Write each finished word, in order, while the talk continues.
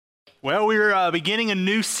Well, we're beginning a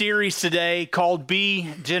new series today called Be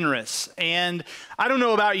Generous. And I don't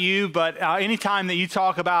know about you, but anytime that you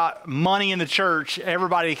talk about money in the church,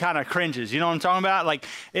 everybody kind of cringes. You know what I'm talking about? Like,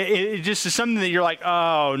 it just is something that you're like,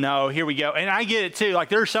 oh, no, here we go. And I get it, too. Like,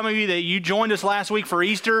 there are some of you that you joined us last week for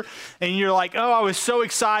Easter, and you're like, oh, I was so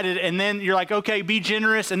excited. And then you're like, okay, be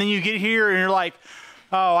generous. And then you get here, and you're like,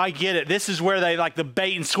 oh, I get it. This is where they like the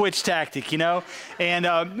bait and switch tactic, you know? And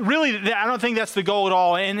really, I don't think that's the goal at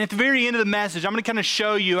all. And at the very end of the message, I'm going to kind of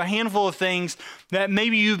show you a handful of things that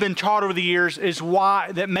maybe you've been taught over the years is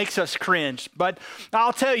why that makes us cringe. But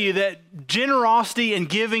I'll tell you that generosity and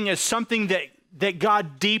giving is something that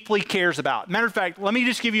God deeply cares about. Matter of fact, let me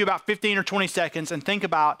just give you about 15 or 20 seconds and think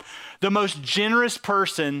about the most generous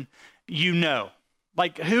person you know.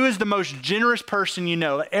 Like, who is the most generous person you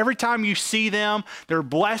know? Every time you see them, they're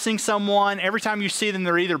blessing someone. Every time you see them,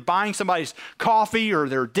 they're either buying somebody's coffee or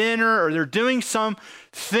their dinner, or they're doing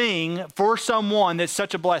something for someone that's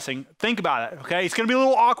such a blessing. Think about it, okay? It's going to be a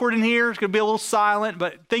little awkward in here. It's going to be a little silent,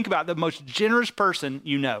 but think about the most generous person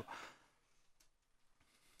you know.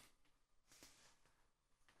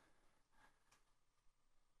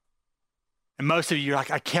 And most of you are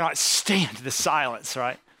like, I cannot stand the silence,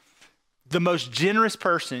 right? The most generous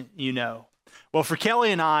person you know. Well, for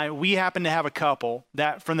Kelly and I, we happen to have a couple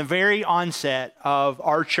that from the very onset of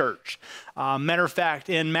our church, matter of fact,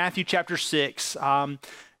 in Matthew chapter 6,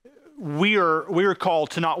 we are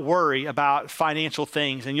called to not worry about financial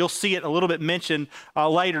things. And you'll see it a little bit mentioned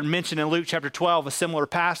in Luke chapter 12, a similar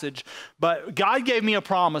passage. But God gave me a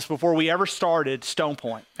promise before we ever started Stone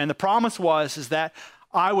Point. And the promise is that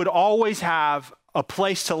I would always have a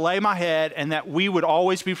place to lay my head and that we would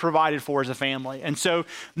always be provided for as a family. And so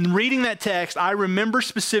reading that text, I remember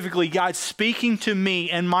specifically God speaking to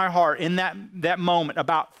me in my heart in that moment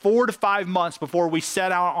about 4 to 5 months before we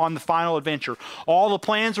set out on the final adventure. All the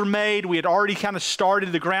plans were made. We had already kind of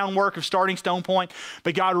started the groundwork of starting Stone Point,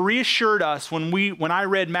 but God reassured us when I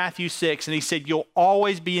read Matthew 6 and he said, you'll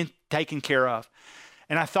always be taken care of.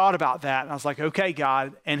 And I thought about that, and I was like, okay,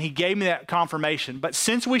 God, and he gave me that confirmation. But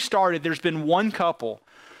since we started, there's been one couple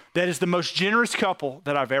that is the most generous couple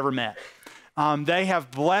that I've ever met. They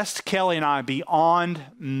have blessed Kelly and I beyond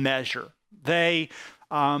measure. They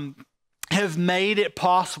have made it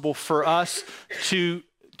possible for us to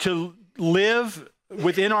live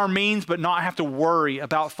within our means, but not have to worry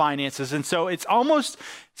about finances. And so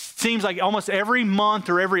seems like almost every month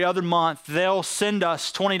or every other month, they'll send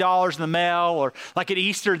us $20 in the mail, or like at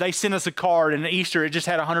Easter, they sent us a card, and at Easter, it just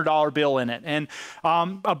had a $100 bill in it. And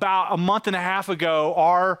about a month and a half ago,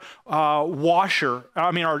 our washer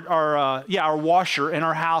in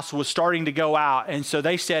our house was starting to go out. And so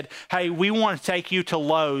they said, hey, we want to take you to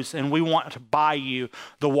Lowe's and we want to buy you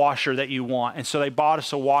the washer that you want. And so they bought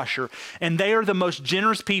us a washer, and they are the most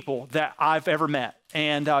generous people that I've ever met.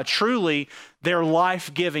 And truly, they're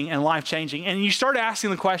life-giving and life-changing. And you start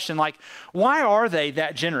asking the question, like, why are they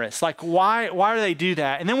that generous? Like, why do they do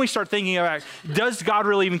that? And then we start thinking about, does God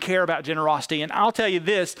really even care about generosity? And I'll tell you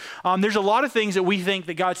this, there's a lot of things that we think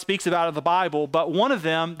that God speaks about in the Bible, but one of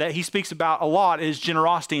them that he speaks about a lot is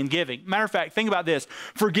generosity and giving. Matter of fact, think about this,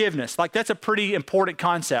 forgiveness. Like, that's a pretty important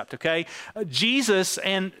concept, okay? Jesus,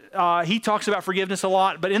 and he talks about forgiveness a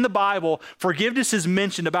lot, but in the Bible, forgiveness is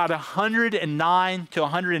mentioned about 109 to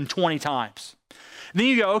 120 times. Then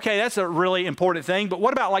you go, okay, that's a really important thing, but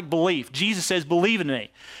what about like belief? Jesus says, believe in me,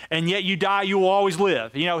 and yet you die, you will always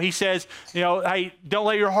live. You know, he says, hey, don't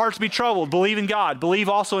let your hearts be troubled. Believe in God. Believe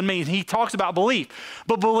also in me. And he talks about belief.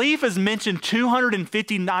 But belief is mentioned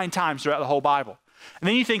 259 times throughout the whole Bible. And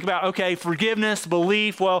then you think about, okay, forgiveness,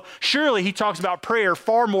 belief. Well, surely he talks about prayer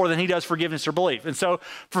far more than he does forgiveness or belief. And so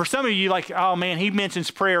for some of you, like, oh man, he mentions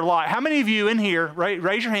prayer a lot. How many of you in here, right,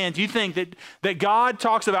 raise your hands, you think that God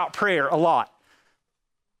talks about prayer a lot?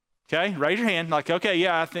 Okay, raise your hand. Like, okay,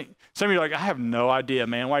 yeah, I think some of you are like, I have no idea,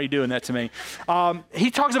 man. Why are you doing that to me? He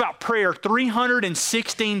talks about prayer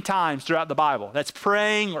 316 times throughout the Bible. That's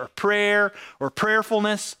praying or prayer or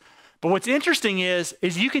prayerfulness. But what's interesting is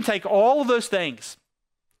you can take all of those things.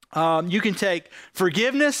 You can take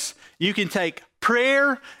forgiveness, you can take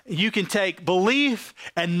prayer, you can take belief,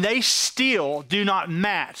 and they still do not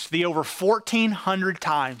match the over 1,400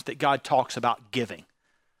 times that God talks about giving.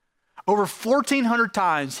 Over 1,400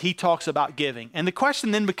 times he talks about giving. And the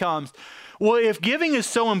question then becomes, well, if giving is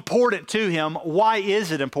so important to him, why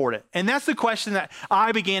is it important? And that's the question that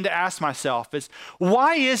I began to ask myself is,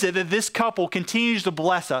 why is it that this couple continues to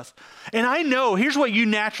bless us? And I know, here's what you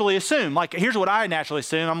naturally assume. Like, here's what I naturally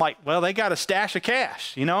assume. I'm like, well, they got a stash of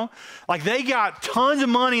cash, you know? Like, they got tons of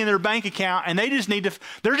money in their bank account, and they just need to,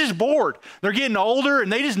 they're just bored. They're getting older,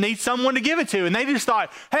 and they just need someone to give it to. And they just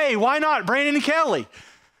thought, hey, why not Brandon and Kelly?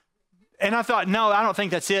 And I thought, no, I don't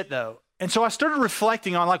think that's it, though. And so I started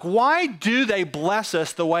reflecting on, like, why do they bless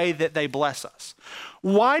us the way that they bless us?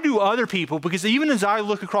 Why do other people, because even as I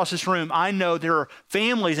look across this room, I know there are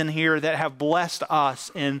families in here that have blessed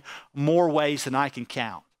us in more ways than I can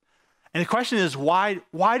count. And the question is, why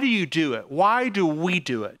do you do it? Why do we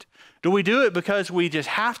do it? Do we do it because we just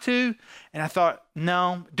have to? And I thought,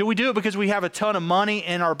 no. Do we do it because we have a ton of money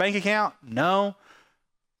in our bank account? No.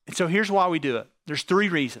 And so here's why we do it. There's 3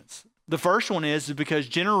 reasons. The first one is because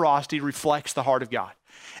generosity reflects the heart of God.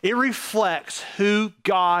 It reflects who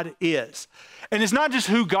God is. And it's not just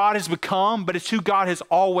who God has become, but it's who God has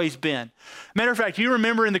always been. Matter of fact, you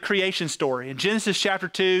remember in the creation story, in Genesis chapter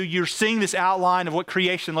 2, you're seeing this outline of what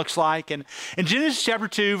creation looks like. And in Genesis chapter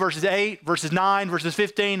 2, verses 8, verses 9, verses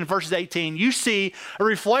 15, and verses 18, you see a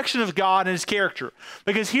reflection of God and his character.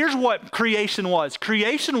 Because here's what creation was.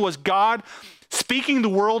 Creation was God speaking the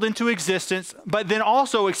world into existence, but then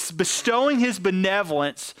also bestowing his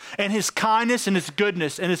benevolence and his kindness and his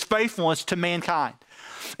goodness and his faithfulness to mankind.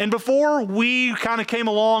 And before we kind of came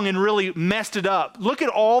along and really messed it up, look at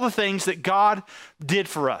all the things that God did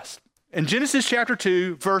for us. In Genesis chapter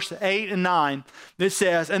 2, verse 8 and 9, it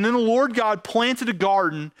says, "And then the Lord God planted a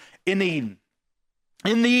garden in Eden,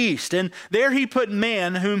 in the east, and there he put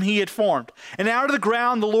man whom he had formed. And out of the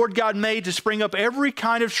ground the Lord God made to spring up every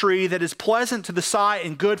kind of tree that is pleasant to the sight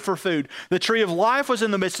and good for food. The tree of life was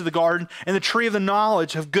in the midst of the garden, and the tree of the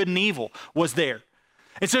knowledge of good and evil was there."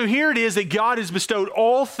 And so here it is that God has bestowed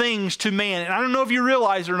all things to man. And I don't know if you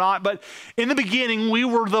realize it or not, but in the beginning we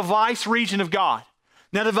were the vice regent of God.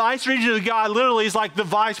 Now, the vice regent of God literally is like the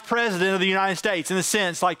vice president of the United States in a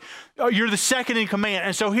sense, like you're the second in command.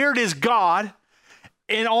 And so here it is, God,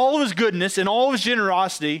 in all of his goodness and all of his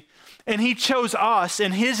generosity, and he chose us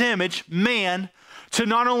in his image, man, to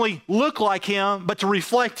not only look like him, but to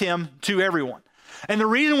reflect him to everyone. And the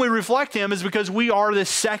reason we reflect him is because we are the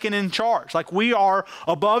second in charge. Like, we are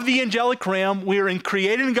above the angelic realm. We are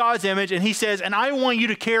created in God's image. And he says, and I want you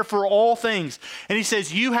to care for all things. And he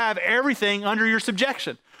says, you have everything under your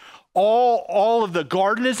subjection. All of the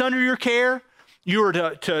garden is under your care. You were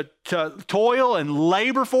to toil and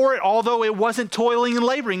labor for it, although it wasn't toiling and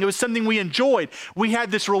laboring. It was something we enjoyed. We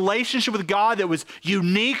had this relationship with God that was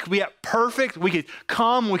unique. We had perfect. We could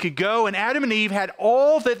come, we could go. And Adam and Eve had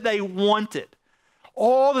all that they wanted.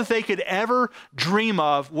 All that they could ever dream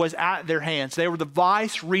of was at their hands. They were the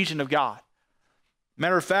vice regent of God.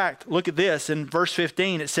 Matter of fact, look at this. In verse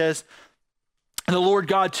 15, it says, "And the Lord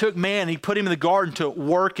God took man and he put him in the garden to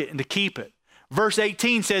work it and to keep it." Verse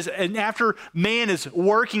 18 says, "And after man is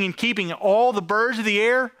working and keeping all the birds of the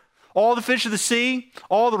air, all the fish of the sea,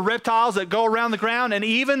 all the reptiles that go around the ground, and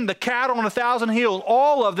even the cattle on 1,000 hills,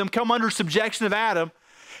 all of them come under subjection of Adam,"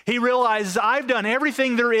 he realizes, I've done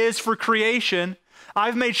everything there is for creation.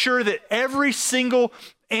 I've made sure that every single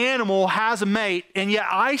animal has a mate, and yet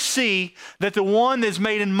I see that the one that's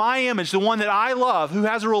made in my image, the one that I love, who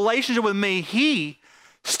has a relationship with me, he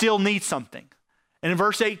still needs something. And in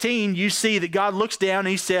verse 18, you see that God looks down and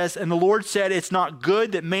he says, "And the Lord said, it's not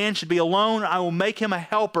good that man should be alone. I will make him a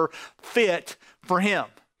helper fit for him."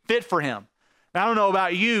 Fit for him. Now, I don't know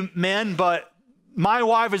about you men, but my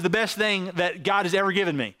wife is the best thing that God has ever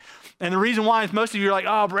given me. And the reason why is most of you are like,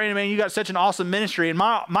 "Oh, Brandon, man, you got such an awesome ministry." And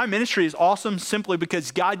my ministry is awesome simply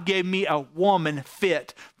because God gave me a woman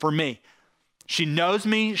fit for me. She knows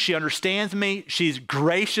me. She understands me. She's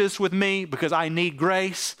gracious with me because I need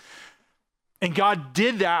grace. And God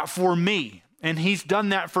did that for me. And he's done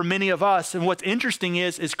that for many of us. And what's interesting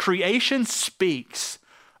is creation speaks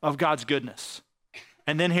of God's goodness.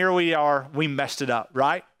 And then here we are, we messed it up,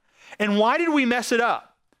 right? And why did we mess it up?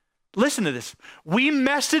 Listen to this. We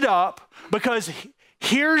messed it up because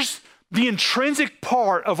here's the intrinsic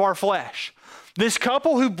part of our flesh. This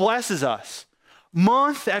couple who blesses us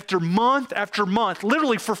month after month after month,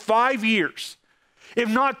 literally for 5 years. If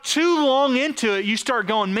not too long into it, you start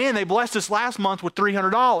going, man, they blessed us last month with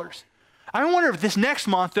 $300. I wonder if this next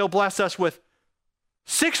month they'll bless us with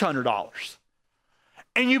 $600.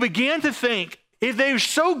 And you begin to think, if they're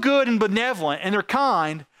so good and benevolent and they're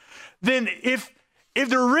kind, then if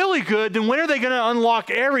they're really good, then when are they going to unlock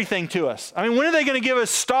everything to us? I mean, when are they going to give us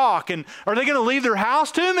stock? And are they going to leave their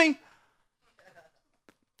house to me?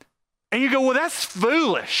 And you go, well, that's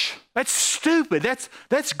foolish. That's stupid.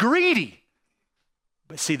 That's greedy.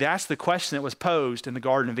 But see, that's the question that was posed in the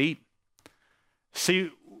Garden of Eden.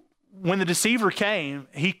 See, when the deceiver came,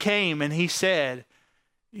 he came and he said,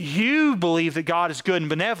 you believe that God is good and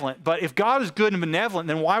benevolent, but if God is good and benevolent,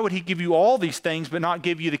 then why would he give you all these things but not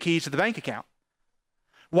give you the keys to the bank account?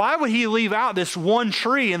 Why would he leave out this one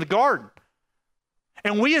tree in the garden?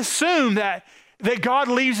 And we assume that God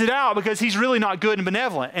leaves it out because he's really not good and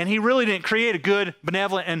benevolent, and he really didn't create a good,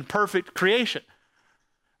 benevolent, and perfect creation.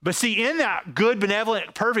 But see, in that good,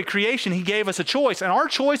 benevolent, perfect creation, he gave us a choice, and our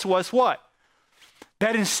choice was what?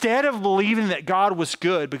 That instead of believing that God was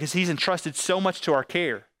good because he's entrusted so much to our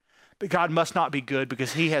care, but God must not be good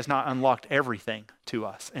because he has not unlocked everything to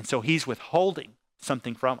us, and so he's withholding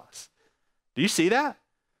something from us. Do you see that?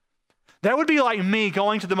 That would be like me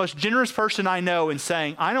going to the most generous person I know and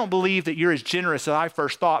saying, I don't believe that you're as generous as I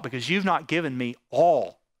first thought because you've not given me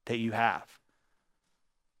all that you have.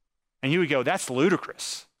 And you would go, that's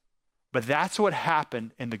ludicrous. But that's what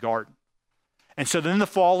happened in the garden. And so then the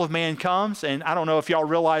fall of man comes, and I don't know if y'all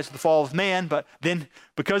realize the fall of man, but then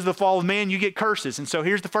because of the fall of man, you get curses. And so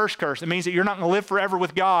here's the first curse. It means that you're not going to live forever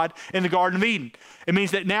with God in the Garden of Eden. It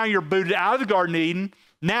means that now you're booted out of the Garden of Eden.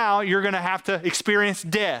 Now you're going to have to experience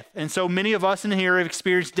death. And so many of us in here have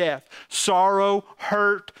experienced death, sorrow,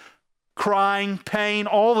 hurt, crying, pain,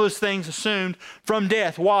 all those things assumed from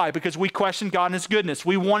death. Why? Because we questioned God and his goodness.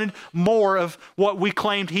 We wanted more of what we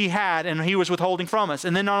claimed he had and he was withholding from us.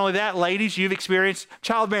 And then not only that, ladies, you've experienced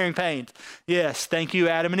childbearing pains. Yes, thank you,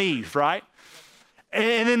 Adam and Eve, right?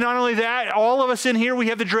 And then not only that, all of us in here, we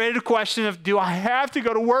have the dreaded question of, do I have to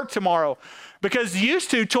go to work tomorrow? Because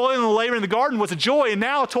used to, toil and labor in the garden was a joy, and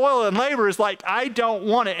now toil and labor is like, I don't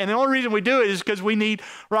want it. And the only reason we do it is because we need,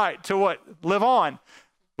 right, to what? Live on.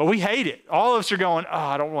 But we hate it. All of us are going, oh,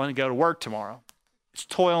 I don't want to go to work tomorrow. It's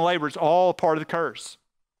toil and labor. It's all part of the curse.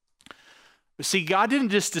 But see, God didn't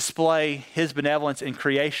just display his benevolence in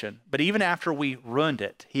creation, but even after we ruined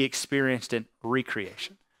it, he experienced it in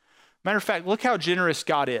recreation. Matter of fact, look how generous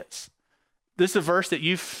God is. This is a verse that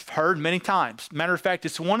you've heard many times. Matter of fact,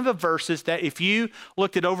 it's one of the verses that if you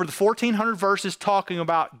looked at over the 1,400 verses talking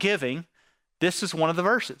about giving, this is one of the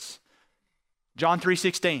verses. John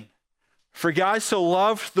 3:16. For God so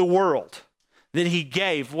loved the world that he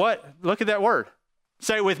gave, what? Look at that word.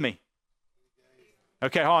 Say it with me.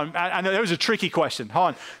 Okay, hold on. I know that was a tricky question.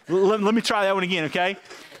 Hold on. Let me try that one again, okay?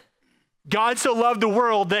 God so loved the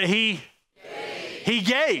world that he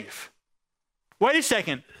gave. Wait a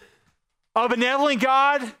second. A benevolent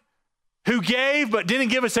God who gave but didn't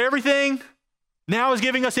give us everything, now is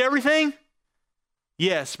giving us everything?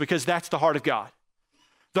 Yes, because that's the heart of God.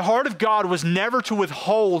 The heart of God was never to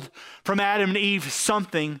withhold from Adam and Eve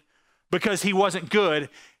something because he wasn't good.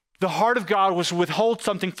 The heart of God was to withhold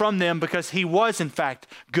something from them because he was, in fact,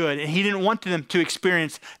 good. And he didn't want them to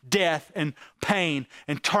experience death and pain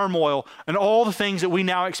and turmoil and all the things that we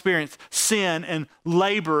now experience, sin and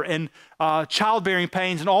labor and childbearing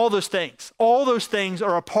pains and all those things. All those things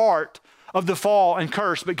are a part of the fall and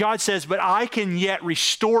curse. But God says, but I can yet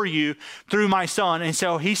restore you through my son. And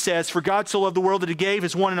so he says, for God so loved the world that he gave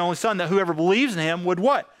his one and only son, that whoever believes in him would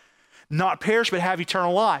what? Not perish, but have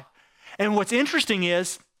eternal life. And what's interesting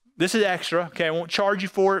is, this is extra, okay, I won't charge you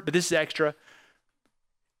for it, but this is extra.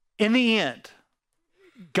 In the end,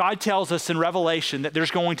 God tells us in Revelation that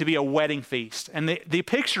there's going to be a wedding feast. And the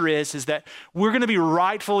picture is that we're going to be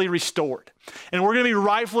rightfully restored. And we're going to be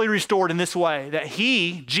rightfully restored in this way, that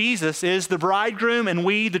he, Jesus, is the bridegroom and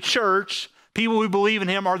we, the church, people who believe in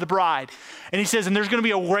him, are the bride. And he says, and there's going to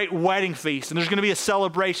be a great wedding feast and there's going to be a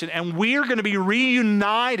celebration and we're going to be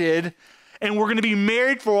reunited and we're going to be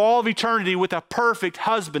married for all of eternity with a perfect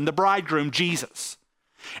husband, the bridegroom, Jesus.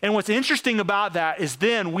 And what's interesting about that is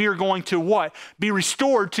then we are going to what? Be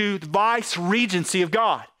restored to the vice regency of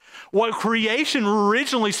God. What creation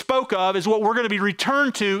originally spoke of is what we're going to be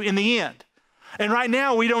returned to in the end. And right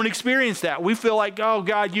now we don't experience that. We feel like, oh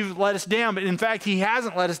God, you've let us down. But in fact, he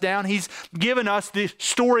hasn't let us down. He's given us the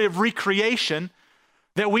story of recreation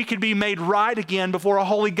that we could be made right again before a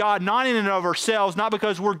holy God, not in and of ourselves, not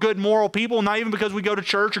because we're good moral people, not even because we go to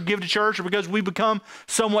church or give to church or because we become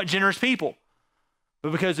somewhat generous people.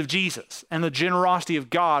 But because of Jesus and the generosity of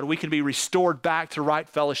God, we can be restored back to right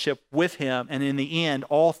fellowship with him. And in the end,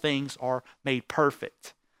 all things are made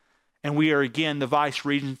perfect. And we are again the vice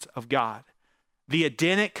regents of God. The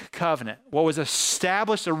Edenic covenant, what was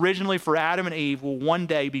established originally for Adam and Eve, will one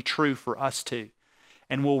day be true for us too.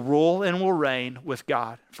 And we'll rule and we'll reign with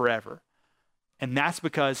God forever. And that's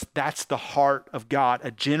because that's the heart of God,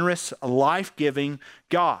 a generous, life-giving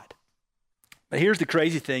God. But here's the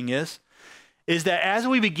crazy thing is is that as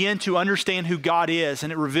we begin to understand who God is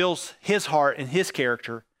and it reveals his heart and his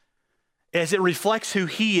character, as it reflects who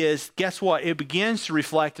he is, guess what? It begins to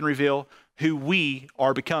reflect and reveal who we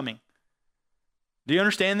are becoming. Do you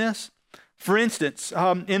understand this? For instance,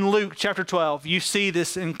 in Luke chapter 12, you see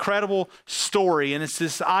this incredible story, and it's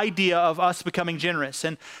this idea of us becoming generous.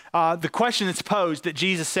 And the question that's posed that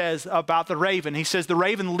Jesus says about the raven, he says the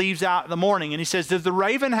raven leaves out in the morning, and he says, does the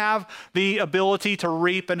raven have the ability to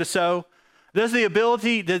reap and to sow? Do they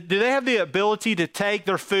have the ability to take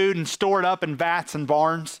their food and store it up in vats and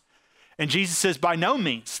barns? And Jesus says, by no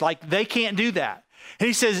means. Like, they can't do that. And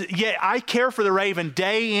he says, yeah, I care for the raven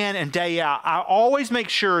day in and day out. I always make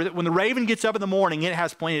sure that when the raven gets up in the morning, it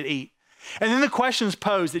has plenty to eat. And then the question is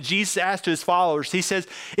posed that Jesus asked to his followers. He says,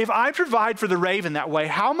 if I provide for the raven that way,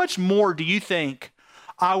 how much more do you think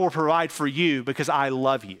I will provide for you because I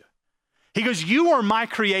love you? He goes, you are my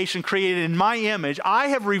creation, created in my image. I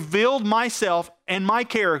have revealed myself and my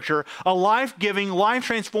character, a life-giving,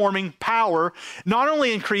 life-transforming power, not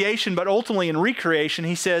only in creation, but ultimately in recreation.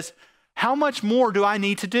 He says, how much more do I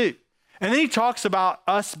need to do? And then he talks about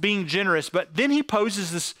us being generous, but then he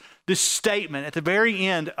poses this statement at the very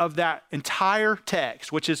end of that entire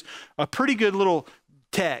text, which is a pretty good little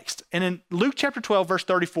text. And in Luke chapter 12, verse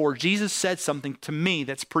 34, Jesus said something to me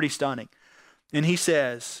that's pretty stunning. And he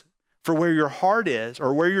says, for where your heart is,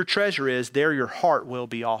 or where your treasure is, there your heart will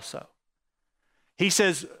be also. He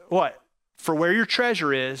says, what? For where your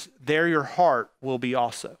treasure is, there your heart will be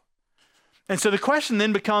also. And so the question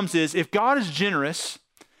then becomes is, if God is generous,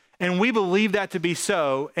 and we believe that to be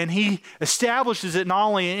so, and he establishes it not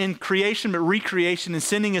only in creation, but recreation and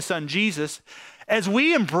sending his son Jesus, as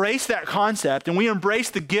we embrace that concept and we embrace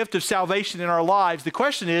the gift of salvation in our lives, the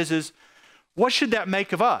question is what should that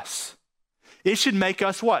make of us? It should make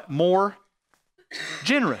us what? More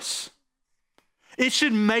generous. It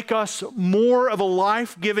should make us more of a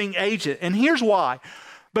life-giving agent. And here's why.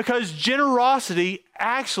 Because generosity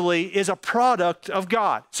actually is a product of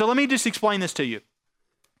God. So let me just explain this to you.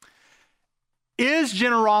 Is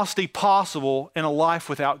generosity possible in a life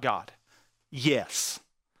without God? Yes,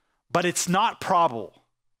 but it's not probable.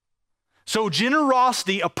 So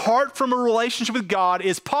generosity apart from a relationship with God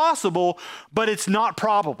is possible, but it's not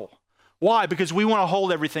probable. Why? Because we want to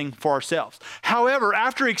hold everything for ourselves. However,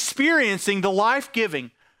 after experiencing the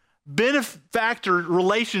life-giving, benefactor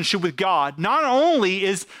relationship with God, not only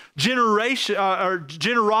is generosity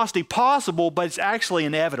possible, but it's actually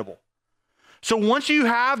inevitable. So once you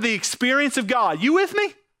have the experience of God, you with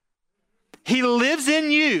me? He lives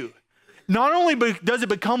in you. Not only does it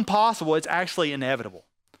become possible, it's actually inevitable.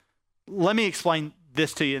 Let me explain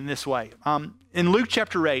this to you in this way. In Luke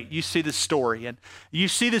chapter 8, you see this story, and you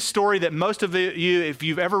see this story that most of you, if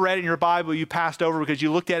you've ever read it in your Bible, you passed over because you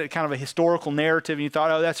looked at it kind of a historical narrative and you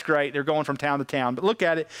thought, oh, that's great. They're going from town to town. But look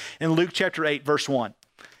at it in Luke chapter 8, verse 1.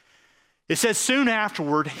 It says, soon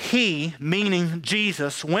afterward, he, meaning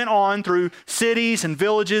Jesus, went on through cities and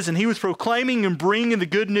villages, and he was proclaiming and bringing the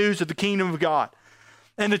good news of the kingdom of God.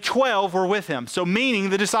 And the 12 were with him, so meaning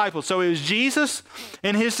the disciples. So it was Jesus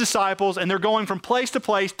and his disciples, and they're going from place to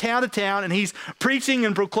place, town to town, and he's preaching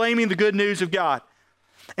and proclaiming the good news of God.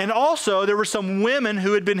 And also there were some women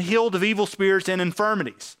who had been healed of evil spirits and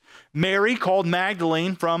infirmities. Mary, called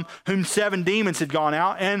Magdalene, from whom 7 demons had gone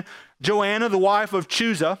out, and Joanna, the wife of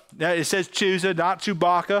Chuza. It says Chuza, not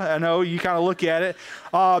Chewbacca. I know, you kind of look at it.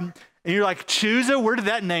 And you're like, Chuza? Where did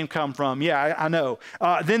that name come from? Yeah, I know.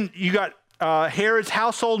 Then you got Herod's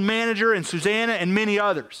household manager and Susanna and many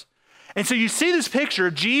others. And so you see this picture.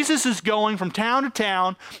 Jesus is going from town to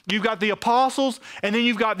town. You've got the apostles, and then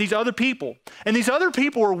you've got these other people. And these other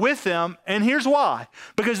people are with them, and here's why.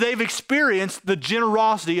 Because they've experienced the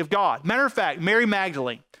generosity of God. Matter of fact, Mary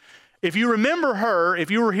Magdalene. If you remember her, if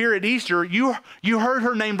you were here at Easter, you heard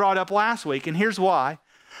her name brought up last week, and here's why.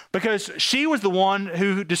 Because she was the one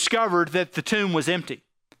who discovered that the tomb was empty.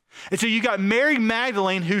 And so you got Mary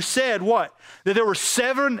Magdalene who said what? That there were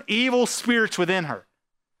 7 evil spirits within her.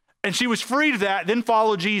 And she was freed of that, then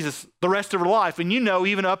followed Jesus the rest of her life. And you know,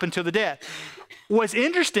 even up until the death. What's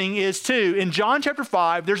interesting is too, in John chapter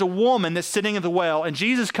 5, there's a woman that's sitting at the well, and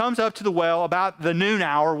Jesus comes up to the well about the noon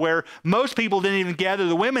hour where most people didn't even gather.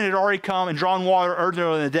 The women had already come and drawn water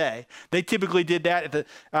earlier in the day. They typically did that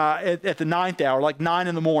at the 9th hour, like 9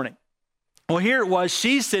 in the morning. Well, here it was,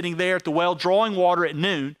 she's sitting there at the well drawing water at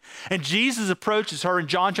noon, and Jesus approaches her in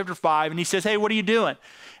John chapter 5, and he says, hey, what are you doing?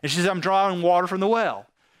 And she says, I'm drawing water from the well.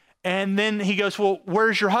 And then he goes, well,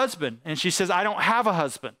 where's your husband? And she says, I don't have a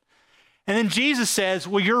husband. And then Jesus says,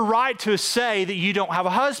 well, you're right to say that you don't have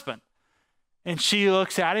a husband. And she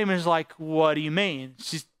looks at him and is like, what do you mean?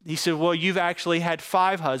 He said, well, you've actually had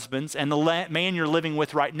 5 husbands, and the man you're living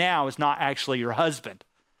with right now is not actually your husband.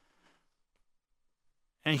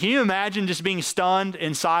 And can you imagine just being stunned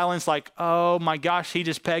in silence, like, oh my gosh, he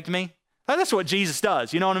just pegged me? That's what Jesus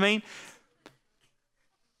does, you know what I mean?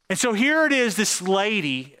 And so here it is, this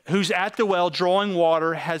lady who's at the well drawing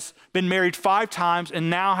water, has been married 5 times and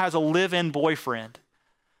now has a live-in boyfriend.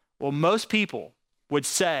 Well, most people would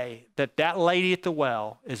say that that lady at the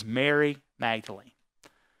well is Mary Magdalene.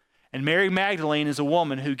 And Mary Magdalene is a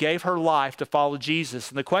woman who gave her life to follow Jesus.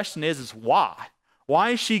 And the question is why?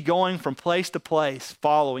 Why is she going from place to place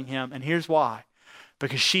following him? And here's why.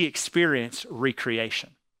 Because she experienced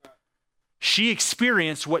recreation. She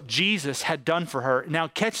experienced what Jesus had done for her. Now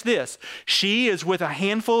catch this. She is with a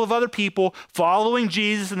handful of other people following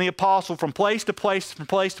Jesus and the apostle from place to place, from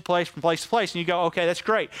place to place, from place to place. And you go, okay, that's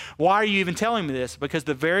great. Why are you even telling me this? Because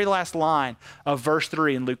the very last line of verse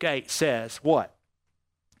 3 in Luke 8 says what?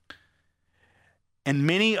 And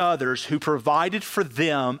many others who provided for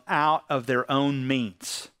them out of their own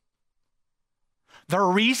means. The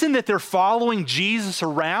reason that they're following Jesus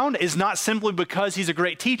around is not simply because he's a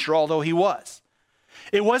great teacher, although he was.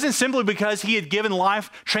 It wasn't simply because he had given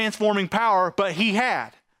life-transforming power, but he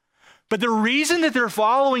had. But the reason that they're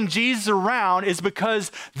following Jesus around is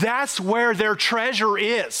because that's where their treasure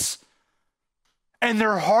is. And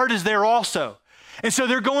their heart is there also. And so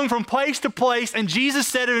they're going from place to place, and Jesus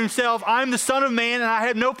said of himself, I'm the Son of Man, and I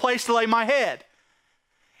have no place to lay my head.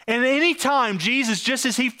 And any time Jesus, just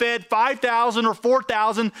as he fed 5,000 or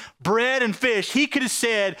 4,000 bread and fish, he could have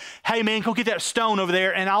said, hey man, go get that stone over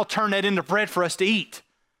there and I'll turn that into bread for us to eat.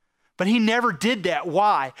 But he never did that.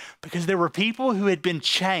 Why? Because there were people who had been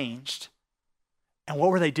changed. And what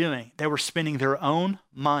were they doing? They were spending their own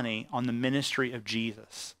money on the ministry of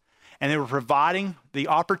Jesus. And they were providing the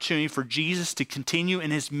opportunity for Jesus to continue in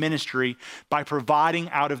his ministry by providing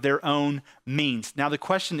out of their own means. Now the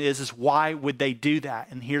question is why would they do that?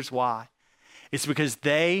 And here's why. It's because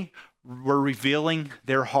they were revealing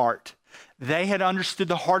their heart. They had understood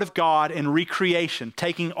the heart of God in recreation,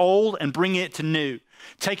 taking old and bringing it to new,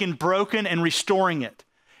 taking broken and restoring it.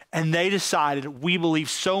 And they decided, we believe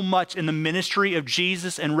so much in the ministry of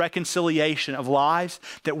Jesus and reconciliation of lives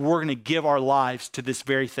that we're going to give our lives to this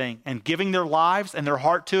very thing. And giving their lives and their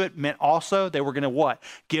heart to it meant also they were going to what?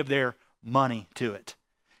 Give their money to it.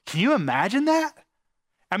 Can you imagine that?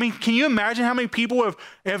 I mean, can you imagine how many people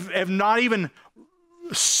have not even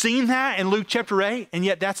seen that in Luke chapter 8? And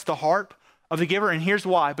yet that's the heart of the giver. And here's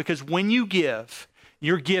why. Because when you give,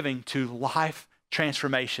 you're giving to life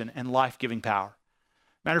transformation and life-giving power.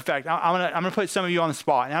 Matter of fact, I'm gonna put some of you on the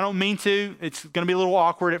spot. And I don't mean to. It's going to be a little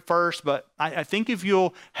awkward at first, but I think if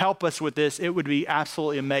you'll help us with this, it would be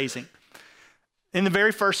absolutely amazing. In the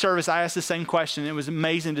very first service, I asked the same question. It was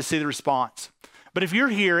amazing to see the response. But if you're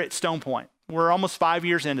here at Stone Point, we're almost 5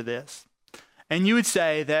 years into this, and you would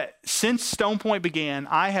say that since Stone Point began,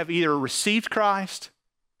 I have either received Christ,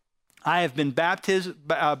 I have been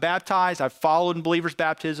baptized, I've followed in believer's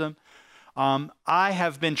baptism, I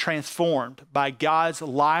have been transformed by God's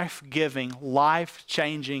life-giving,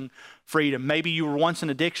 life-changing freedom. Maybe you were once in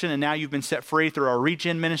addiction and now you've been set free through our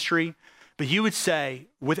Regen ministry. But you would say,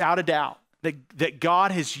 without a doubt, that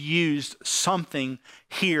God has used something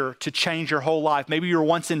here to change your whole life. Maybe you were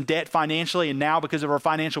once in debt financially and now because of our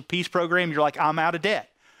financial peace program, you're like, I'm out of debt.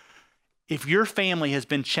 If your family has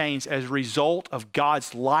been changed as a result of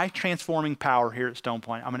God's life-transforming power here at Stone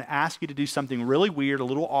Point, I'm going to ask you to do something really weird, a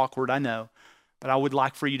little awkward, I know, but I would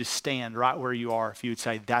like for you to stand right where you are if you would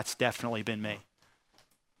say, that's definitely been me.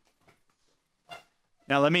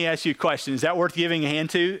 Now, let me ask you a question. Is that worth giving a hand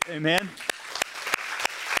to? Amen?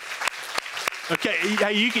 Okay,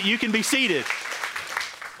 you can be seated.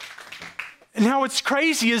 Now, what's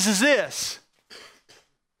crazy is this.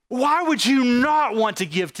 Why would you not want to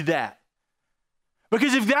give to that?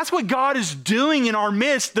 Because if that's what God is doing in our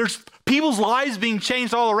midst, there's people's lives being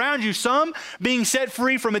changed all around you. Some being set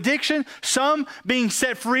free from addiction, some being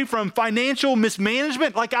set free from financial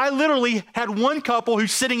mismanagement. Like I literally had one couple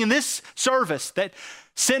who's sitting in this service that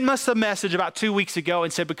sent us a message about 2 weeks ago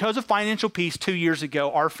and said, because of financial peace 2 years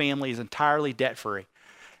ago, our family is entirely debt-free.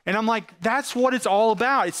 And I'm like, that's what it's all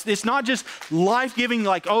about. It's not just life-giving,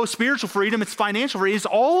 like, oh, spiritual freedom, it's financial freedom, it's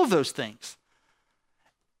all of those things.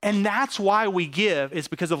 And that's why we give, is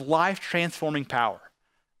because of life-transforming power.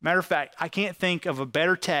 Matter of fact, I can't think of a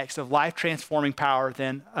better text of life-transforming power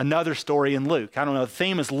than another story in Luke. I don't know, the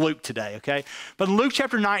theme is Luke today, okay? But in Luke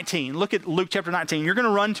chapter 19, look at Luke chapter 19. You're going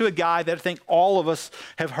to run to a guy that I think all of us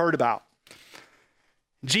have heard about.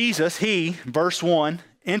 Jesus, verse 1,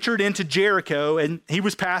 entered into Jericho and he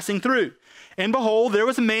was passing through. And behold, there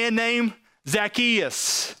was a man named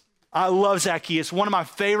Zacchaeus. I love Zacchaeus, one of my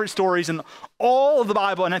favorite stories in all of the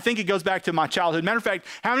Bible, and I think it goes back to my childhood. Matter of fact,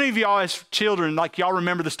 how many of y'all as children, like y'all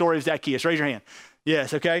remember the story of Zacchaeus? Raise your hand.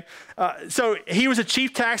 Yes, okay. So he was a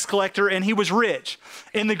chief tax collector and he was rich.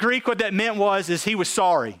 In the Greek, what that meant is he was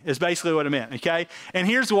sorry, is basically what it meant, okay? And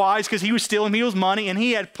here's why, is because he was stealing people's money and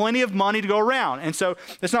he had plenty of money to go around. And so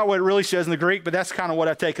that's not what it really says in the Greek, but that's kind of what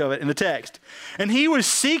I take of it in the text. And he was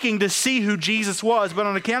seeking to see who Jesus was, but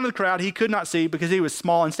on account of the crowd, he could not see because he was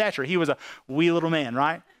small in stature. He was a wee little man,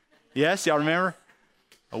 right? Yes, y'all remember?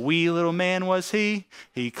 A wee little man was he.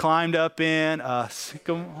 He climbed up in a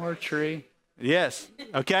sycamore tree. Yes.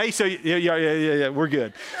 Okay. So yeah, we're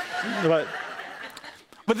good. But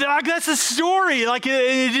like, that's a story. Like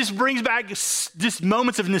it just brings back just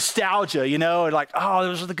moments of nostalgia, you know, like, oh,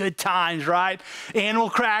 those are the good times, right?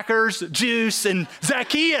 Animal crackers, juice, and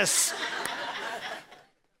Zacchaeus.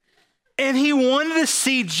 And he wanted to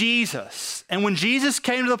see Jesus. And when Jesus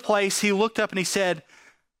came to the place, he looked up and he said,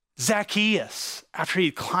 Zacchaeus, after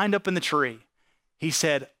he climbed up in the tree, he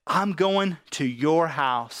said, I'm going to your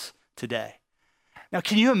house today. Now,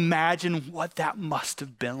 can you imagine what that must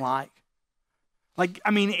have been like? Like,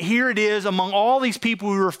 I mean, here it is among all these people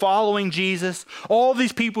who were following Jesus, all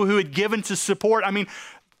these people who had given to support. I mean,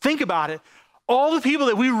 think about it. All the people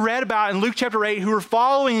that we read about in Luke chapter 8 who were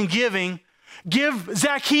following and giving, give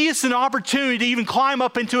Zacchaeus an opportunity to even climb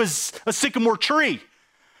up into a sycamore tree.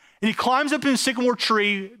 And he climbs up in a sycamore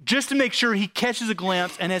tree just to make sure he catches a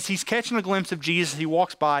glimpse. And as he's catching a glimpse of Jesus, he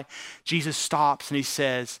walks by. Jesus stops and he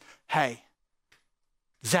says, hey,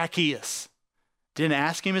 Zacchaeus. Didn't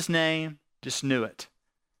ask him his name, just knew it.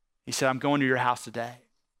 He said, I'm going to your house today.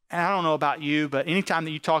 And I don't know about you, but anytime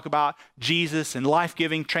that you talk about Jesus and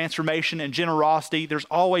life-giving transformation and generosity, there's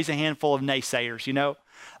always a handful of naysayers, you know?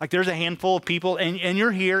 Like there's a handful of people and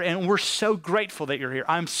you're here and we're so grateful that you're here.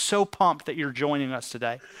 I'm so pumped that you're joining us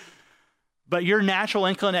today. But your natural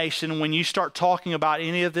inclination when you start talking about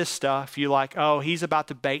any of this stuff, you're like, oh, he's about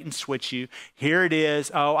to bait and switch you. Here it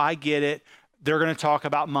is. Oh, I get it. They're going to talk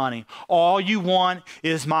about money. All you want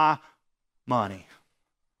is my money.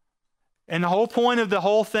 And the whole point of the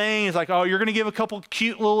whole thing is like, oh, you're going to give a couple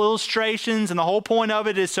cute little illustrations. And the whole point of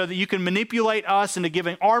it is so that you can manipulate us into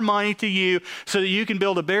giving our money to you so that you can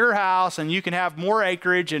build a bigger house and you can have more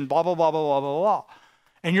acreage and blah, blah, blah, blah, blah, blah, blah.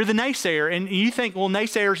 And you're the naysayer. And you think, well,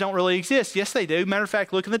 naysayers don't really exist. Yes, they do. Matter of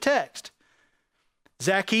fact, look in the text.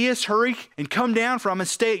 Zacchaeus, hurry and come down from and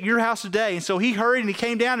stay at your house today. And so he hurried and he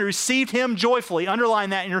came down and received him joyfully. Underline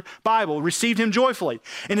that in your Bible, received him joyfully.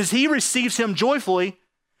 And as he receives him joyfully,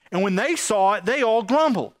 and when they saw it, they all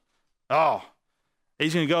grumbled. Oh,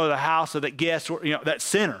 he's going to go to the house of that guest, or, you know, that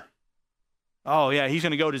sinner. Oh yeah, he's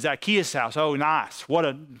going to go to Zacchaeus' house. Oh, nice. What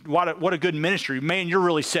a good ministry. Man, you're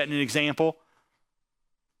really setting an example.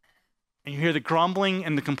 And you hear the grumbling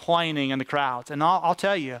and the complaining and the crowds. And I'll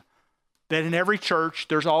tell you, that in every church,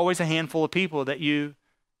 there's always a handful of people that you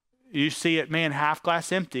see it, man, half glass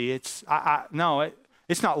empty. It's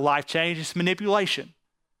not life change, it's manipulation.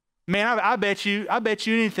 Man, I bet you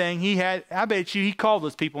anything I bet you he called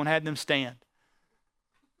those people and had them stand.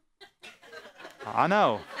 I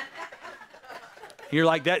know. You're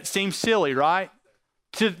like, that seems silly, right?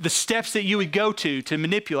 To the steps that you would go to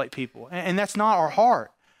manipulate people. And that's not our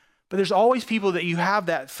heart. But there's always people that you have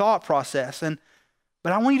that thought process.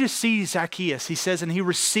 But I want you to see Zacchaeus. He says, and he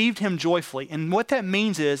received him joyfully. And what that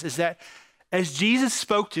means is that as Jesus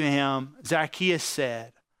spoke to him, Zacchaeus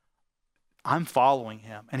said, I'm following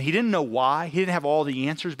him. And he didn't know why. He didn't have all the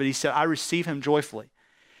answers, but he said, I receive him joyfully.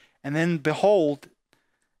 And then behold,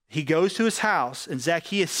 he goes to his house and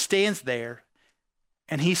Zacchaeus stands there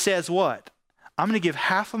and he says what? I'm going to give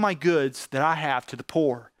half of my goods that I have to the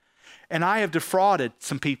poor. And I have defrauded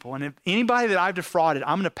some people. And if anybody that I've defrauded,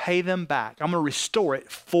 I'm going to pay them back. I'm going to restore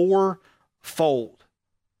it fourfold.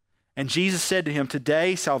 And Jesus said to him,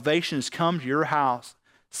 today salvation has come to your house,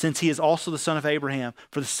 since he is also the son of Abraham.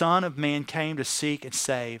 For the Son of Man came to seek and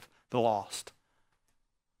save the lost.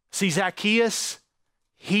 See, Zacchaeus,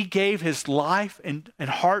 he gave his life and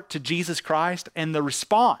heart to Jesus Christ. And the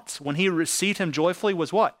response when he received him joyfully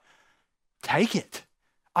was what? Take it.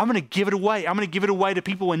 I'm going to give it away. I'm going to give it away to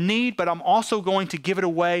people in need, but I'm also going to give it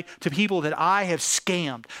away to people that I have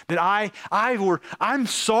scammed, that I'm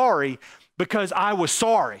sorry because I was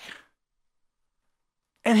sorry.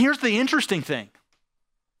 And here's the interesting thing,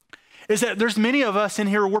 is that there's many of us in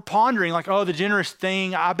here, we're pondering like, oh, the generous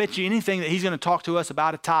thing, I bet you anything that he's going to talk to us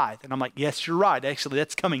about a tithe. And I'm like, yes, you're right. Actually,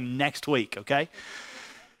 that's coming next week, okay?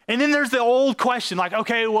 And then there's the old question like,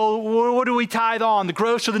 okay, well, what do we tithe on, the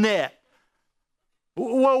gross or the net?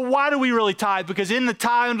 Well, why do we really tithe? Because in the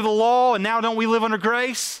tithe under the law, and now don't we live under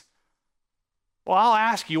grace? Well, I'll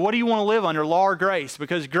ask you, what do you want to live under, law or grace?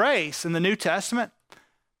 Because grace in the New Testament,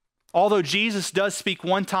 although Jesus does speak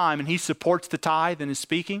one time and he supports the tithe in his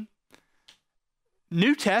speaking,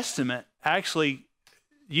 New Testament, actually,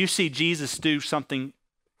 you see Jesus do something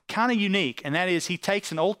kind of unique, and that is he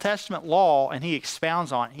takes an Old Testament law and he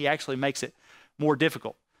expounds on it. He actually makes it more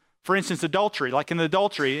difficult. For instance, adultery, like in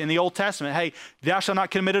the Old Testament, hey, thou shalt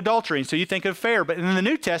not commit adultery. And so you think of fair. But in the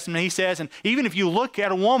New Testament, he says, and even if you look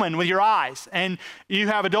at a woman with your eyes and you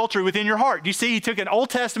have adultery within your heart, you see he took an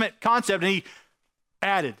Old Testament concept and he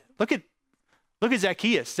added. Look at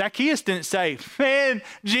Zacchaeus. Zacchaeus didn't say, man,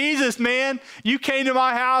 Jesus, man, you came to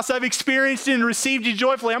my house. I've experienced it and received you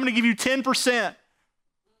joyfully. I'm going to give you 10%.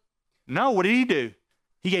 No, what did he do?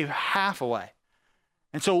 He gave half away.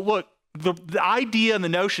 And so look, the idea and the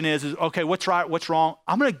notion is, okay, what's right, what's wrong?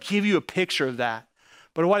 I'm going to give you a picture of that.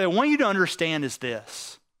 But what I want you to understand is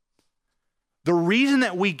this. The reason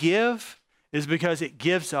that we give is because it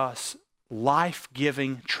gives us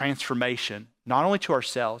life-giving transformation, not only to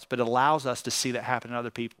ourselves, but it allows us to see that happen in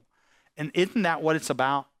other people. And isn't that what it's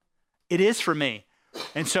about? It is for me.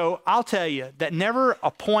 And so I'll tell you that never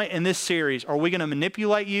a point in this series are we going to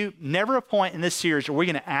manipulate you. Never a point in this series are we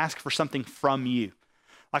going to ask for something from you.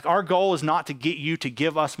 Like our goal is not to get you to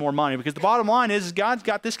give us more money, because the bottom line is God's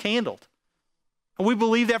got this handled. And we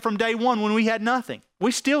believe that from day one when we had nothing.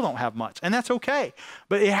 We still don't have much, and that's okay.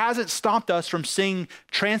 But it hasn't stopped us from seeing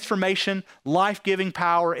transformation, life-giving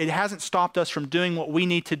power. It hasn't stopped us from doing what we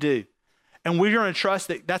need to do. And we're going to trust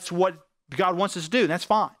that that's what God wants us to do, and that's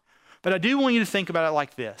fine. But I do want you to think about it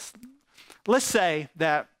like this. Let's say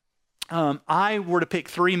that I were to pick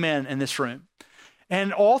 3 men in this room.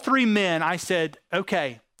 And all 3 men, I said,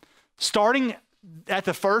 okay, starting at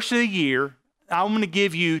the first of the year, I'm going to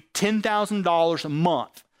give you $10,000 a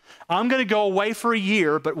month. I'm going to go away for a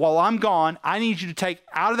year, but while I'm gone, I need you to take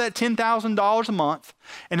out of that $10,000 a month,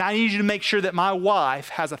 and I need you to make sure that my wife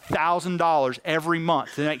has $1,000 every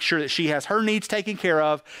month to make sure that she has her needs taken care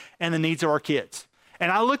of and the needs of our kids.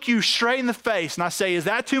 And I look you straight in the face and I say, is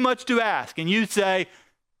that too much to ask? And you say,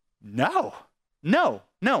 no. You're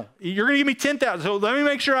going to give me $10,000. So let me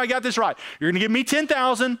make sure I got this right. You're going to give me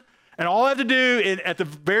 $10,000, and all I have to do at the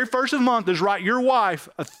very first of the month is write your wife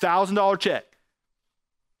a $1,000 check.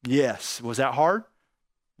 Yes. Was that hard?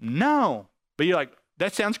 No. But you're like,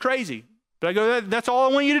 that sounds crazy. But I go, that's all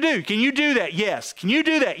I want you to do. Can you do that? Yes. Can you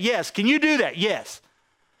do that? Yes. Can you do that? Yes.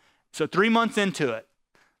 So 3 months into it,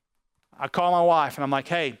 I call my wife and I'm like,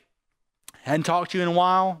 hey, hadn't talked to you in a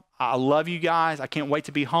while. I love you guys. I can't wait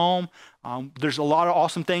to be home. There's a lot of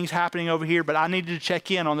awesome things happening over here, but I needed to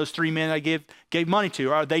check in on those 3 men I gave money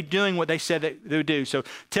to. Are they doing what they said that they would do? So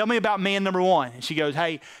tell me about man number 1. And she goes,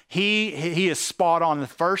 hey, he is spot on. The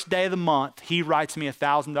first day of the month, he writes me a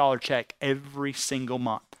 $1,000 check every single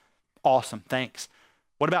month. Awesome, thanks.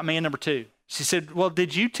 What about man number 2? She said, well,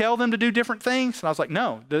 did you tell them to do different things? And I was like,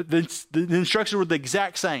 no, the instructions were the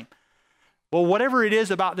exact same. Well, whatever it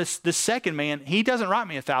is about this second man, he doesn't write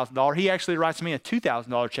me a $1,000. He actually writes me a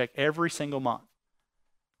 $2,000 check every single month.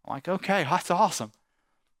 I'm like, okay, that's awesome.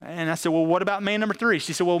 And I said, well, what about man number 3?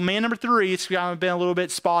 She said, well, man number 3, it's kind of been a little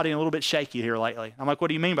bit spotty and a little bit shaky here lately. I'm like, what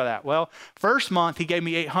do you mean by that? Well, first month, he gave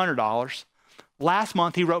me $800. Last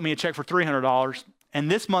month, he wrote me a check for $300.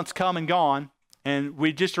 And this month's come and gone, and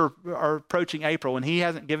we just are approaching April, and he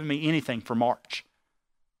hasn't given me anything for March.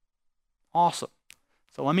 Awesome.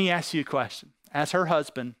 So let me ask you a question. As her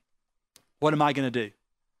husband, what am I going to do?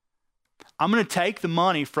 I'm going to take the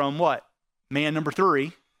money from what? Man number 3.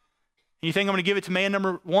 And you think I'm going to give it to man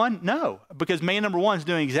number 1? No, because man number 1 is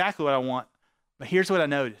doing exactly what I want. But here's what I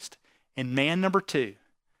noticed. In man number 2,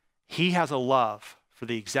 he has a love for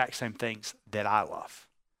the exact same things that I love.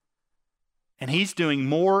 And he's doing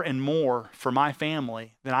more and more for my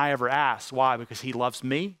family than I ever asked. Why? Because he loves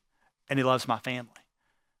me and he loves my family.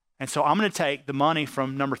 And so I'm going to take the money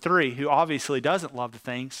from number 3, who obviously doesn't love the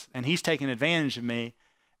things, and he's taking advantage of me,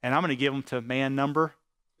 and I'm going to give them to man number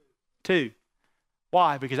 2.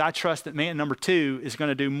 Why? Because I trust that man number 2 is going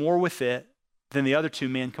to do more with it than the other 2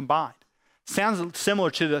 men combined. Sounds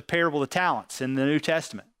similar to the parable of the talents in the New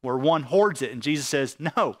Testament, where one hoards it, and Jesus says,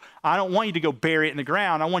 no, I don't want you to go bury it in the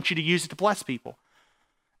ground. I want you to use it to bless people.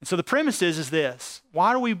 And so the premise is this.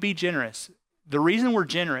 Why do we be generous? The reason we're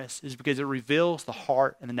generous is because it reveals the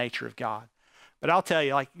heart and the nature of God. But I'll tell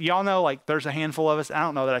you, like, y'all know, like, there's a handful of us. I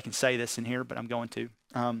don't know that I can say this in here, but I'm going to.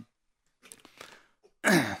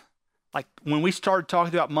 Like, when we started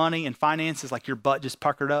talking about money and finances, like, your butt just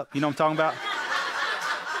puckered up. You know what I'm talking about?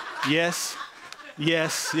 Yes,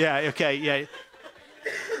 yeah, okay, yeah.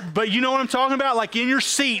 But you know what I'm talking about? Like in your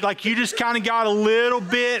seat, like you just kind of got a little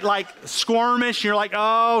bit like squirmish. You're like,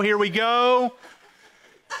 oh, here we go.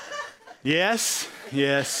 Yes,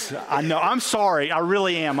 I know. I'm sorry. I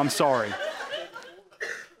really am. I'm sorry.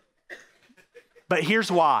 But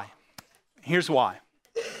here's why.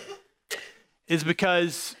 Is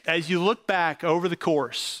because as you look back over the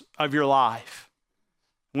course of your life,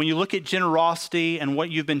 when you look at generosity and what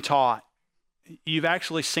you've been taught, you've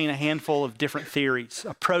actually seen a handful of different theories,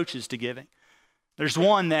 approaches to giving. There's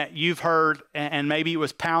one that you've heard, and maybe it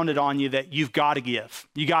was pounded on you, that you've got to give.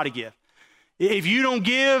 You got to give. If you don't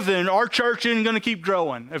give, then our church isn't going to keep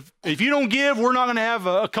growing. If you don't give, we're not going to have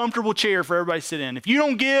a comfortable chair for everybody to sit in. If you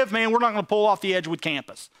don't give, man, we're not going to pull off the Edgewood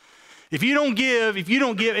campus. If you don't give,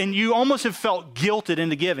 and you almost have felt guilted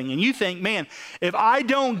into giving, and you think, man, if I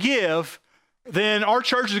don't give, then our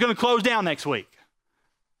church is going to close down next week.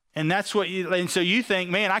 And that's what and so you think,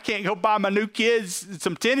 man, I can't go buy my kids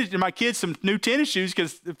some new tennis shoes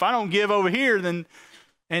because if I don't give over here, then,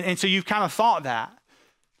 and so you've kind of thought that.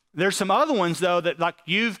 There's some other ones though that like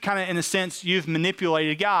you've kind of, in a sense, you've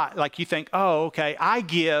manipulated God. Like you think, oh, okay, I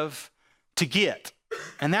give to get.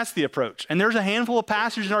 And that's the approach. And there's a handful of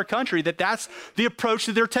pastors in our country that's the approach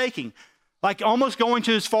that they're taking. Like almost going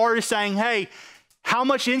to as far as saying, hey, how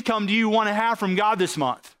much income do you want to have from God this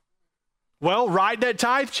month? Well, write that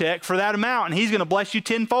tithe check for that amount and he's going to bless you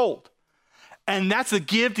tenfold. And that's the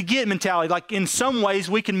give to get mentality. Like in some ways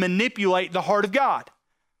we can manipulate the heart of God.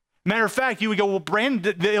 Matter of fact, you would go, well,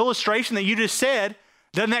 Brandon, the illustration that you just said,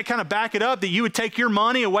 doesn't that kind of back it up that you would take your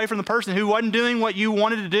money away from the person who wasn't doing what you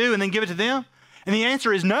wanted to do and then give it to them? And the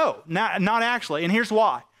answer is no, not actually. And here's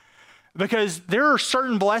why. Because there are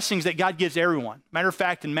certain blessings that God gives everyone. Matter of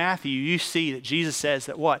fact, in Matthew, you see that Jesus says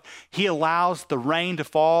that what? He allows the rain to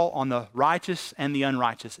fall on the righteous and the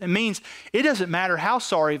unrighteous. It means it doesn't matter how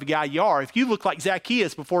sorry of a guy you are. If you look like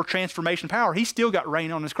Zacchaeus before transformation power, he still got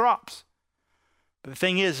rain on his crops. But the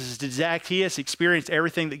thing is did Zacchaeus experience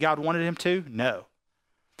everything that God wanted him to? No.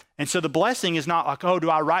 And so the blessing is not like, oh, do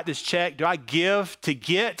I write this check? Do I give to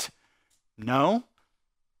get? No.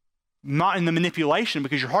 Not in the manipulation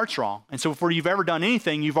because your heart's wrong. And so before you've ever done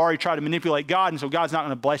anything, you've already tried to manipulate God, and so God's not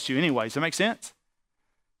going to bless you anyways. Does that make sense?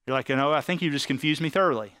 You're like, I think you just confused me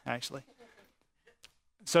thoroughly, actually.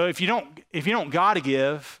 So if you don't got to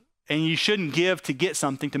give, and you shouldn't give to get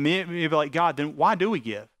something to manipulate God, then why do we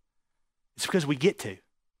give? It's because we get to.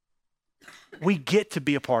 We get to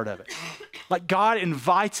be a part of it. Like God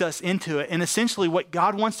invites us into it. And essentially what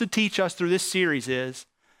God wants to teach us through this series is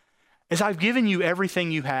I've given you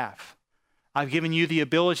everything you have. I've given you the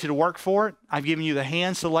ability to work for it. I've given you the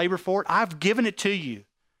hands to labor for it. I've given it to you.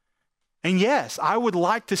 And yes, I would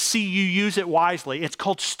like to see you use it wisely. It's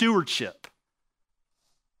called stewardship.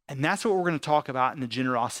 And that's what we're going to talk about in the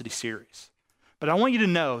generosity series. But I want you to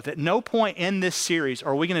know that no point in this series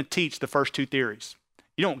are we going to teach the first two theories.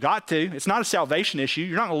 You don't got to. It's not a salvation issue.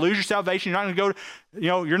 You're not going to lose your salvation. You're not going to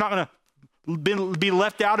go, you're not going to be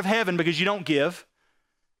left out of heaven because you don't give.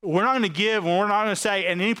 We're not going to give, and we're not going to say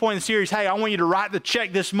at any point in the series, hey, I want you to write the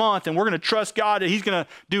check this month, and we're going to trust God that he's going to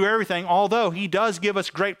do everything, although he does give us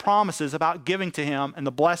great promises about giving to him and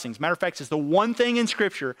the blessings. Matter of fact, it's the one thing in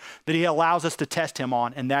Scripture that he allows us to test him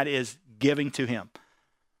on, and that is giving to him.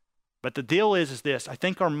 But the deal is this. I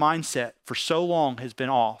think our mindset for so long has been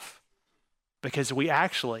off because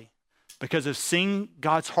because of seeing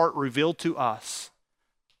God's heart revealed to us,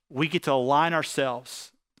 we get to align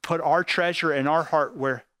ourselves, put our treasure in our heart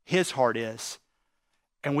where his heart is,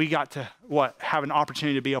 and we got to have an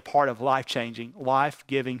opportunity to be a part of life-changing,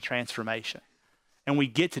 life-giving transformation. And we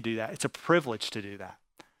get to do that. It's a privilege to do that.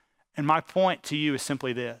 And my point to you is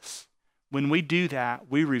simply this. When we do that,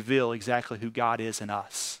 we reveal exactly who God is in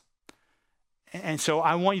us. And so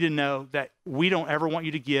I want you to know that we don't ever want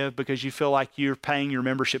you to give because you feel like you're paying your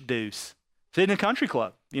membership dues. Sit in a country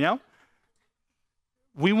club,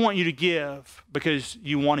 We want you to give because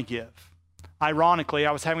you want to give. Ironically,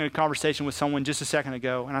 I was having a conversation with someone just a second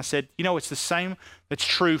ago, and I said, it's the same that's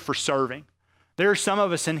true for serving. There are some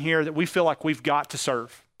of us in here that we feel like we've got to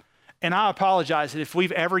serve. And I apologize if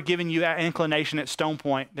we've ever given you that inclination at Stone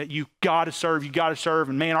Point that you got to serve,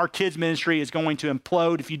 and man, our kids' ministry is going to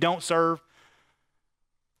implode if you don't serve.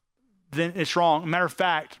 Then it's wrong. Matter of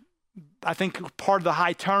fact, I think part of the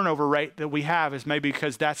high turnover rate that we have is maybe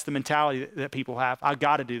because that's the mentality that people have. I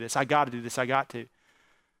got to do this. I got to do this. I got to.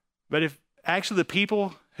 But if actually the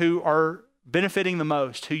people who are benefiting the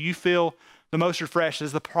most, who you feel the most refreshed,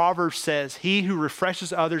 as the proverb says, he who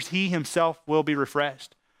refreshes others, he himself will be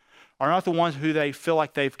refreshed, are not the ones who they feel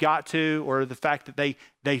like they've got to, or the fact that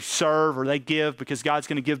they serve or they give because God's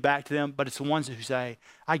going to give back to them, but it's the ones who say,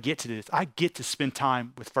 I get to do this. I get to spend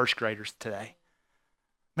time with first graders today.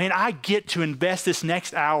 Man, I get to invest this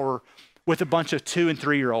next hour with a bunch of 2 and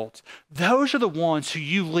 3-year-olds. Those are the ones who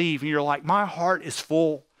you leave and you're like, my heart is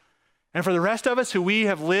full. And for the rest of us who we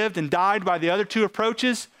have lived and died by the other 2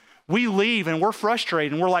 approaches, we leave and we're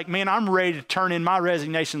frustrated and we're like, man, I'm ready to turn in my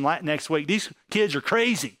resignation next week. These kids are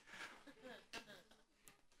crazy.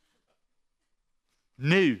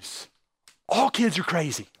 News. All kids are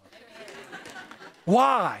crazy.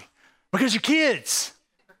 Why? Because you're kids.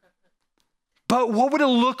 But what would it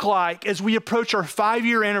look like as we approach our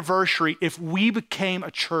 5-year anniversary if we became a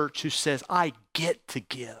church who says, I get to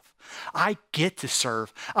give. I get to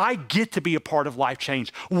serve. I get to be a part of life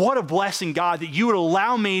change. What a blessing, God, that you would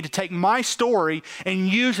allow me to take my story and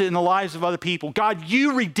use it in the lives of other people. God,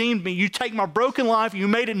 you redeemed me. You take my broken life, you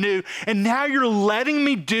made it new, and now you're letting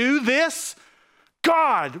me do this?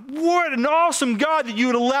 God, what an awesome God that you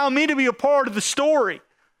would allow me to be a part of the story.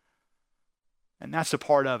 And that's a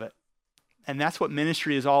part of it. And that's what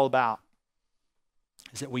ministry is all about,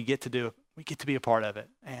 is that we get to do it. We get to be a part of it.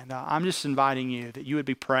 And I'm just inviting you that you would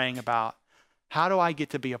be praying about, how do I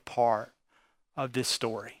get to be a part of this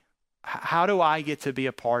story? How do I get to be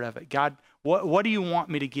a part of it? God, what do you want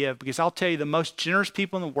me to give? Because I'll tell you, the most generous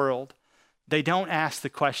people in the world, they don't ask the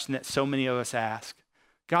question that so many of us ask.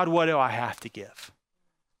 God, what do I have to give?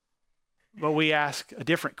 But we ask a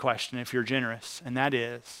different question if you're generous, and that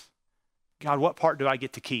is, God, what part do I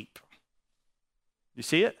get to keep? You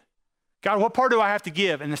see it? God, what part do I have to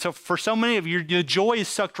give? And so for so many of you, the joy is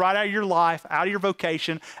sucked right out of your life, out of your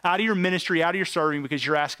vocation, out of your ministry, out of your serving because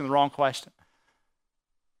you're asking the wrong question.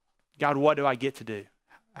 God, what do I get to do?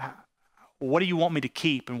 What do you want me to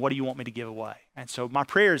keep and what do you want me to give away? And so my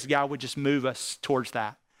prayer is God would just move us towards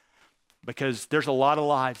that, because there's a lot of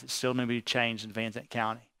lives that still need to be changed in Van Zandt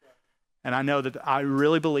County. And I know that I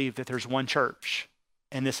really believe that there's one church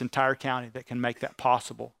in this entire county that can make that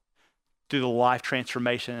possible through the life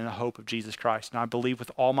transformation and the hope of Jesus Christ. And I believe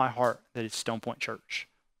with all my heart that it's Stone Point Church.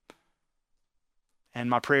 And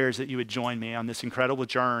my prayer is that you would join me on this incredible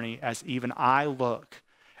journey as even I look,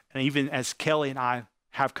 and even as Kelly and I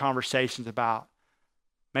have conversations about,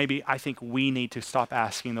 maybe I think we need to stop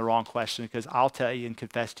asking the wrong question, because I'll tell you and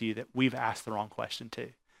confess to you that we've asked the wrong question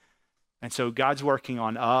too. And so God's working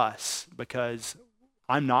on us, because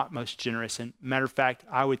I'm not most generous. And matter of fact,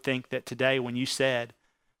 I would think that today when you said,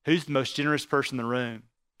 who's the most generous person in the room?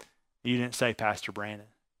 You didn't say Pastor Brandon.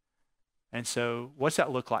 And so what's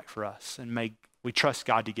that look like for us? And may we trust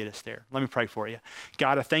God to get us there. Let me pray for you.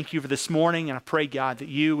 God, I thank you for this morning, and I pray, God, that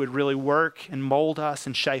you would really work and mold us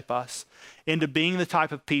and shape us into being the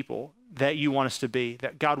type of people that you want us to be.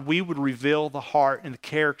 That, God, we would reveal the heart and the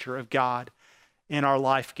character of God in our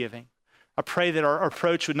life giving. I pray that our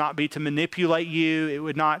approach would not be to manipulate you. It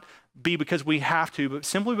would not be because we have to, but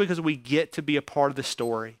simply because we get to be a part of the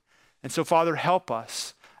story. And so, Father, help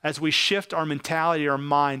us as we shift our mentality, our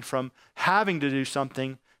mind from having to do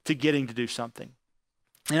something to getting to do something.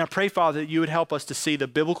 And I pray, Father, that you would help us to see the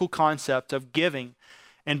biblical concept of giving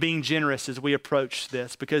and being generous as we approach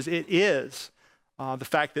this, because it is the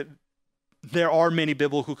fact that there are many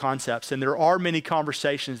biblical concepts and there are many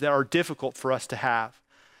conversations that are difficult for us to have.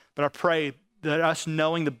 But I pray that us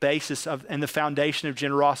knowing the basis of and the foundation of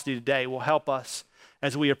generosity today will help us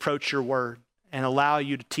as we approach your word and allow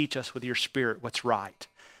you to teach us with your spirit what's right.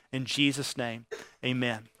 In Jesus' name,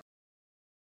 amen.